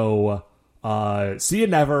 So see you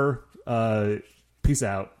never. Peace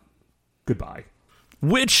out. Goodbye.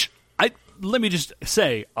 Which, let me just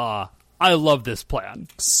say, I love this plan.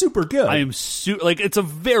 Super good. I am it's a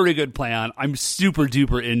very good plan. I'm super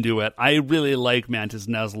duper into it. I really like Mantis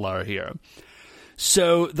Nezular here.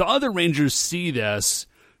 So the other Rangers see this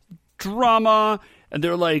drama and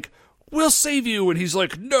they're like, we'll save you. And he's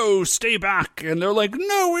like, no, stay back. And they're like,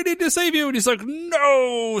 no, we need to save you. And he's like,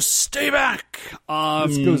 no, stay back.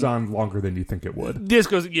 This goes on longer than you think it would. This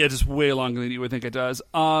goes, just way longer than you would think it does.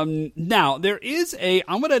 Now there is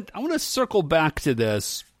I'm gonna circle back to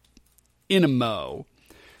this in a mo.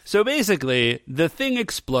 So basically, the thing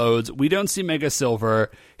explodes. We don't see Mega Silver.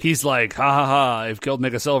 He's like, ha ha ha, I've killed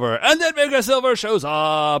Mega Silver. And then Mega Silver shows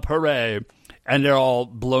up. Hooray. And they're all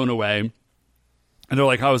blown away. And they're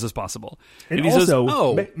like, how is this possible? And he also, says,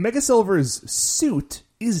 oh. Mega Silver's suit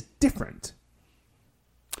is different.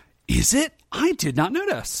 Is it? I did not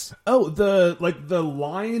notice. Oh, the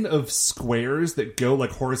line of squares that go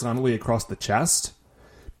like horizontally across the chest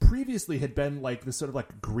previously had been like this sort of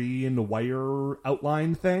like green wire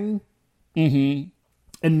outline thing. Mm-hmm.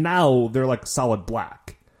 And now they're like solid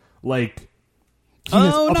black. Like he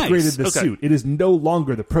has upgraded the suit. It is no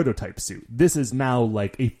longer the prototype suit. This is now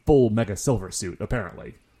like a full Mega Silver suit,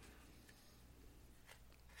 apparently.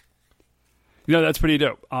 That's pretty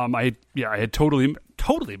dope. I had totally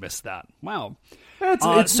missed that. Wow.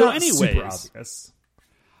 It's so not anyways, super obvious.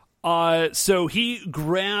 So he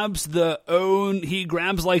grabs like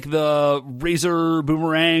the razor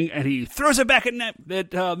boomerang and he throws it back at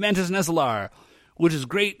Mantis Nezalar, which is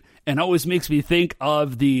great and always makes me think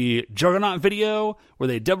of the Juggernaut video where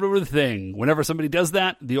they dubbed over the thing. Whenever somebody does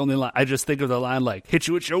that, the only line I just think of the line like "hit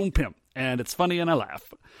you with your own pimp," and it's funny and I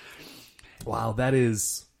laugh. Wow, that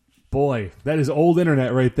is old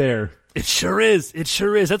internet right there. It sure is.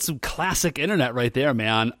 That's some classic internet right there,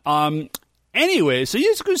 man. Anyway, so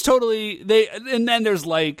Yusaku's totally and then there's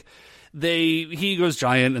like he goes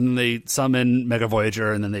giant and they summon Mega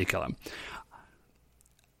Voyager and then they kill him.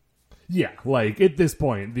 Yeah, like at this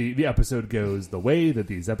point the episode goes the way that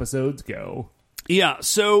these episodes go. Yeah,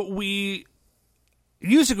 so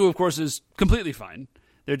Yusaku of course is completely fine.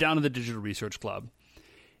 They're down in the Digital Research Club.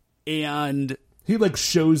 And he like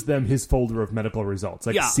shows them his folder of medical results.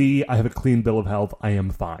 Like, yeah. See, I have a clean bill of health. I am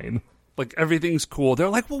fine. Like everything's cool. They're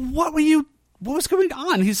like, well, what was going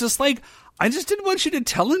on? He's just like, I just didn't want you to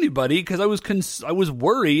tell anybody because I was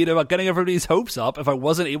worried about getting everybody's hopes up if I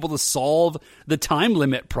wasn't able to solve the time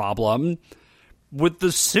limit problem with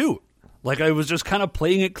the suit. Like I was just kind of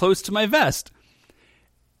playing it close to my vest.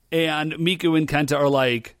 And Miku and Kenta are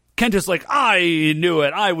like, Kenta's like, I knew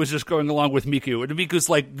it. I was just going along with Miku. And Miku's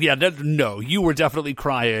like, yeah, no, you were definitely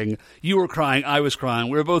crying. You were crying. I was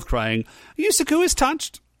crying. We were both crying. Yusaku is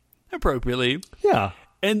touched appropriately. Yeah.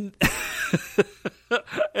 And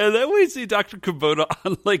and then we see Dr. Kubota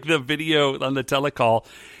on like the video on the telecall,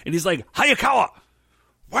 and he's like, Hayakawa,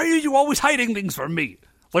 why are you always hiding things from me?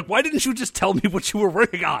 Like, why didn't you just tell me what you were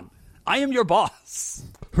working on? I am your boss.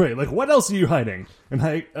 Right, like, what else are you hiding? And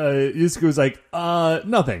Yusuke was like,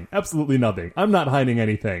 nothing. Absolutely nothing. I'm not hiding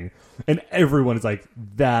anything. And everyone is like,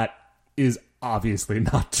 that is obviously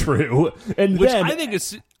not true. And which then, I think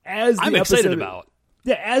is, I'm excited about.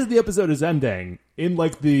 Yeah, as the episode is ending, in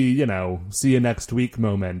like the, see you next week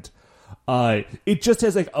moment, it just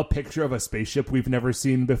has like a picture of a spaceship we've never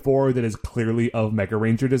seen before that is clearly of Mega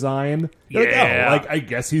Ranger design. You're Yeah. like, I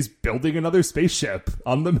guess he's building another spaceship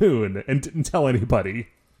on the moon and didn't tell anybody.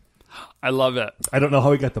 I love it. I don't know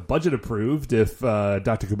how he got the budget approved if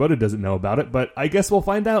Dr. Kubota doesn't know about it, but I guess we'll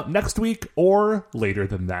find out next week or later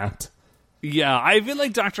than that. Yeah, I feel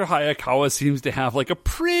like Dr. Hayakawa seems to have like a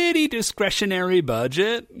pretty discretionary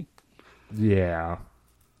budget. Yeah.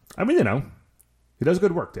 I mean, he does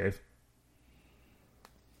good work, Dave.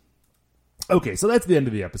 Okay, so that's the end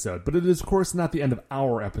of the episode, but it is, of course, not the end of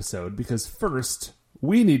our episode, because first,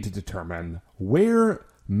 we need to determine where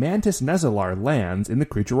Mantis Nezalar lands in the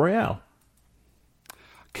Creature Royale.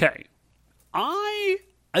 Okay. I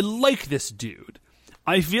like this dude.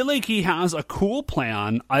 I feel like he has a cool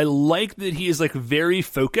plan. I like that he is like very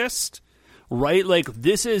focused, right? Like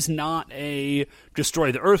this is not a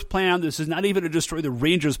destroy the Earth plan. This is not even a destroy the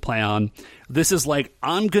Rangers plan. This is like,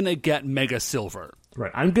 I'm going to get Mega Silver.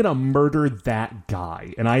 Right. I'm going to murder that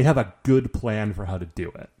guy, and I have a good plan for how to do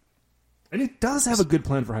it. And he does have a good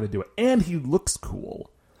plan for how to do it, and he looks cool.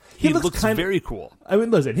 He looks very cool. I mean,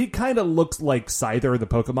 listen, he kind of looks like Scyther the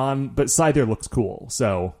Pokemon, but Scyther looks cool,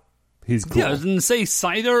 so he's cool. Yeah, I was going to say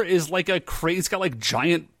Scyther is like he's got like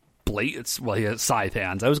giant blades. Well, he has scythe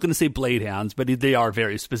hands. I was going to say blade hands, but they are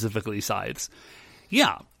very specifically scythes.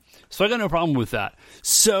 Yeah, so I got no problem with that.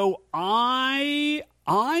 So I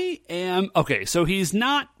am okay. So he's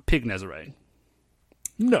not Pig Nezare.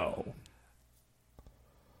 No.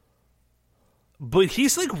 But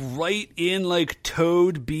he's like right in like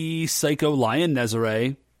Toad B Psycho Lion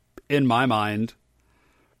Nezare in my mind.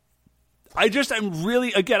 I'm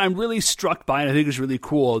really struck by, and I think it's really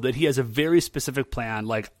cool that he has a very specific plan.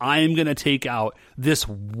 Like, I'm going to take out this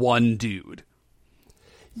one dude.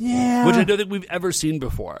 Yeah. Which I don't think we've ever seen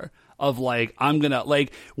before. Of like,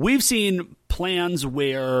 we've seen plans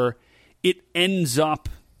where it ends up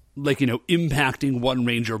like, impacting one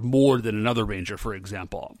ranger more than another ranger, for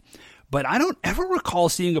example. But I don't ever recall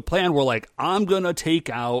seeing a plan where like, I'm going to take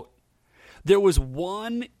out. There was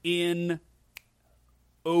one in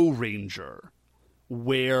O-Ranger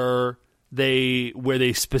where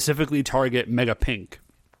they specifically target Mega Pink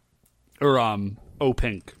or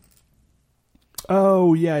O-Pink.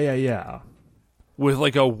 Oh, yeah. With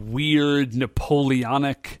like a weird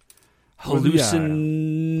Napoleonic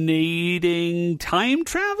hallucinating time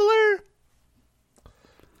traveler?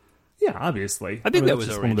 Yeah, obviously. I think that was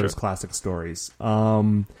just a one of Ranger. those classic stories.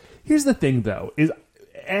 Here's the thing, though, is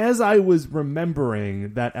as I was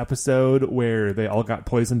remembering that episode where they all got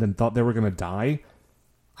poisoned and thought they were going to die,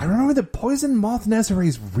 I remember that Poison Moth Nezare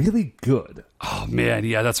is really good. Oh, man,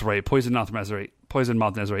 yeah, that's right. Poison Moth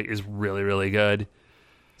Nezare is really, really good.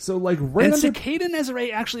 So, like, And Cicada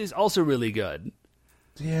Nezare actually is also really good.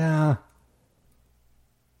 Yeah.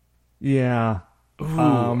 Yeah. Ooh,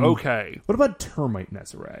 okay. What about Termite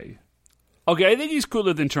Nezare? Okay, I think he's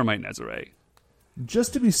cooler than Termite Nezare.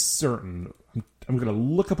 Just to be certain, I'm going to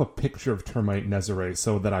look up a picture of Termite Nezare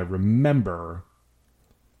so that I remember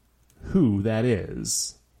who that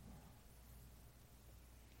is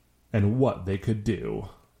and what they could do.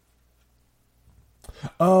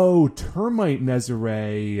 Oh, Termite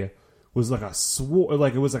Nezare was like a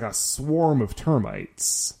swarm of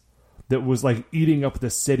termites that was like eating up the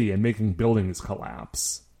city and making buildings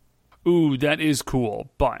collapse. Ooh, that is cool,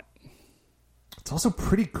 but it's also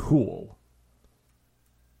pretty cool.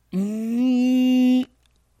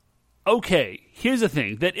 Okay, here's the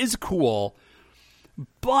thing. That is cool,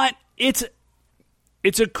 but it's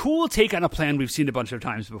a cool take on a plan we've seen a bunch of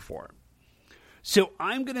times before. So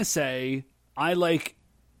I'm going to say I like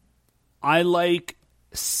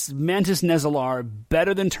Mantis Nezalar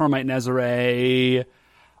better than Termite Nezare.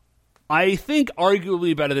 I think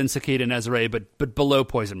arguably better than Cicada Nezare, but below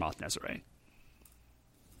Poison Moth Nezare.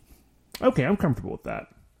 Okay, I'm comfortable with that.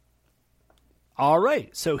 All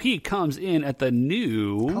right, so he comes in at the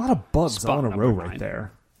new A lot of bugs spot all in a number row 9. right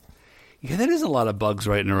there. Yeah, that is a lot of bugs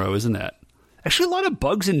right in a row, isn't it? Actually, a lot of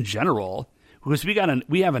bugs in general, because we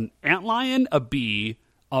have an antlion, a bee,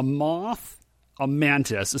 a moth, a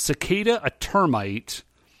mantis, a cicada, a termite,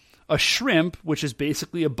 a shrimp, which is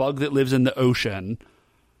basically a bug that lives in the ocean.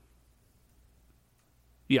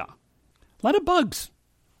 Yeah, a lot of bugs.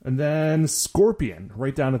 And then Scorpion,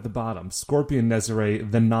 right down at the bottom. Scorpion Nezare,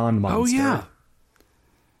 the non-monster. Oh yeah,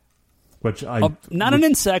 which not an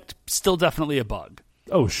insect, still definitely a bug.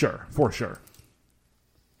 Oh sure, for sure.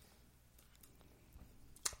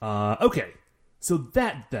 Okay, so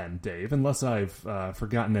that then, Dave, unless I've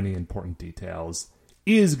forgotten any important details,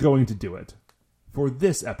 is going to do it for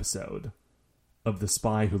this episode of The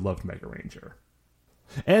Spy Who Loved Mega Ranger.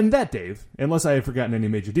 And that, Dave, unless I have forgotten any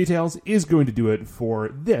major details, is going to do it for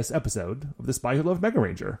this episode of The Spy Who Loved Mega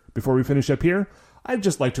Ranger. Before we finish up here, I'd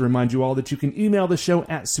just like to remind you all that you can email the show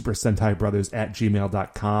at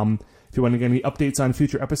supersentaibrothers@gmail.com. If you want to get any updates on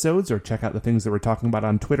future episodes or check out the things that we're talking about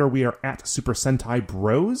on Twitter, we are at Super Sentai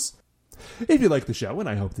Bros. If you like the show, and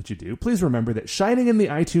I hope that you do, please remember that shining in the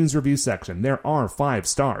iTunes review section, there are 5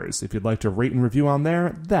 stars. If you'd like to rate and review on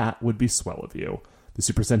there, that would be swell of you. The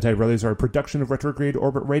Super Sentai Brothers are a production of Retrograde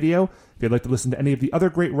Orbit Radio. If you'd like to listen to any of the other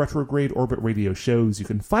great Retrograde Orbit Radio shows, you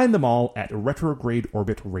can find them all at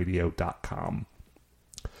retrogradeorbitradio.com.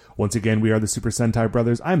 Once again, we are the Super Sentai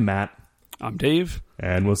Brothers. I'm Matt. I'm Dave.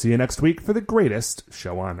 And we'll see you next week for the greatest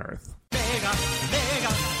show on Earth. Mega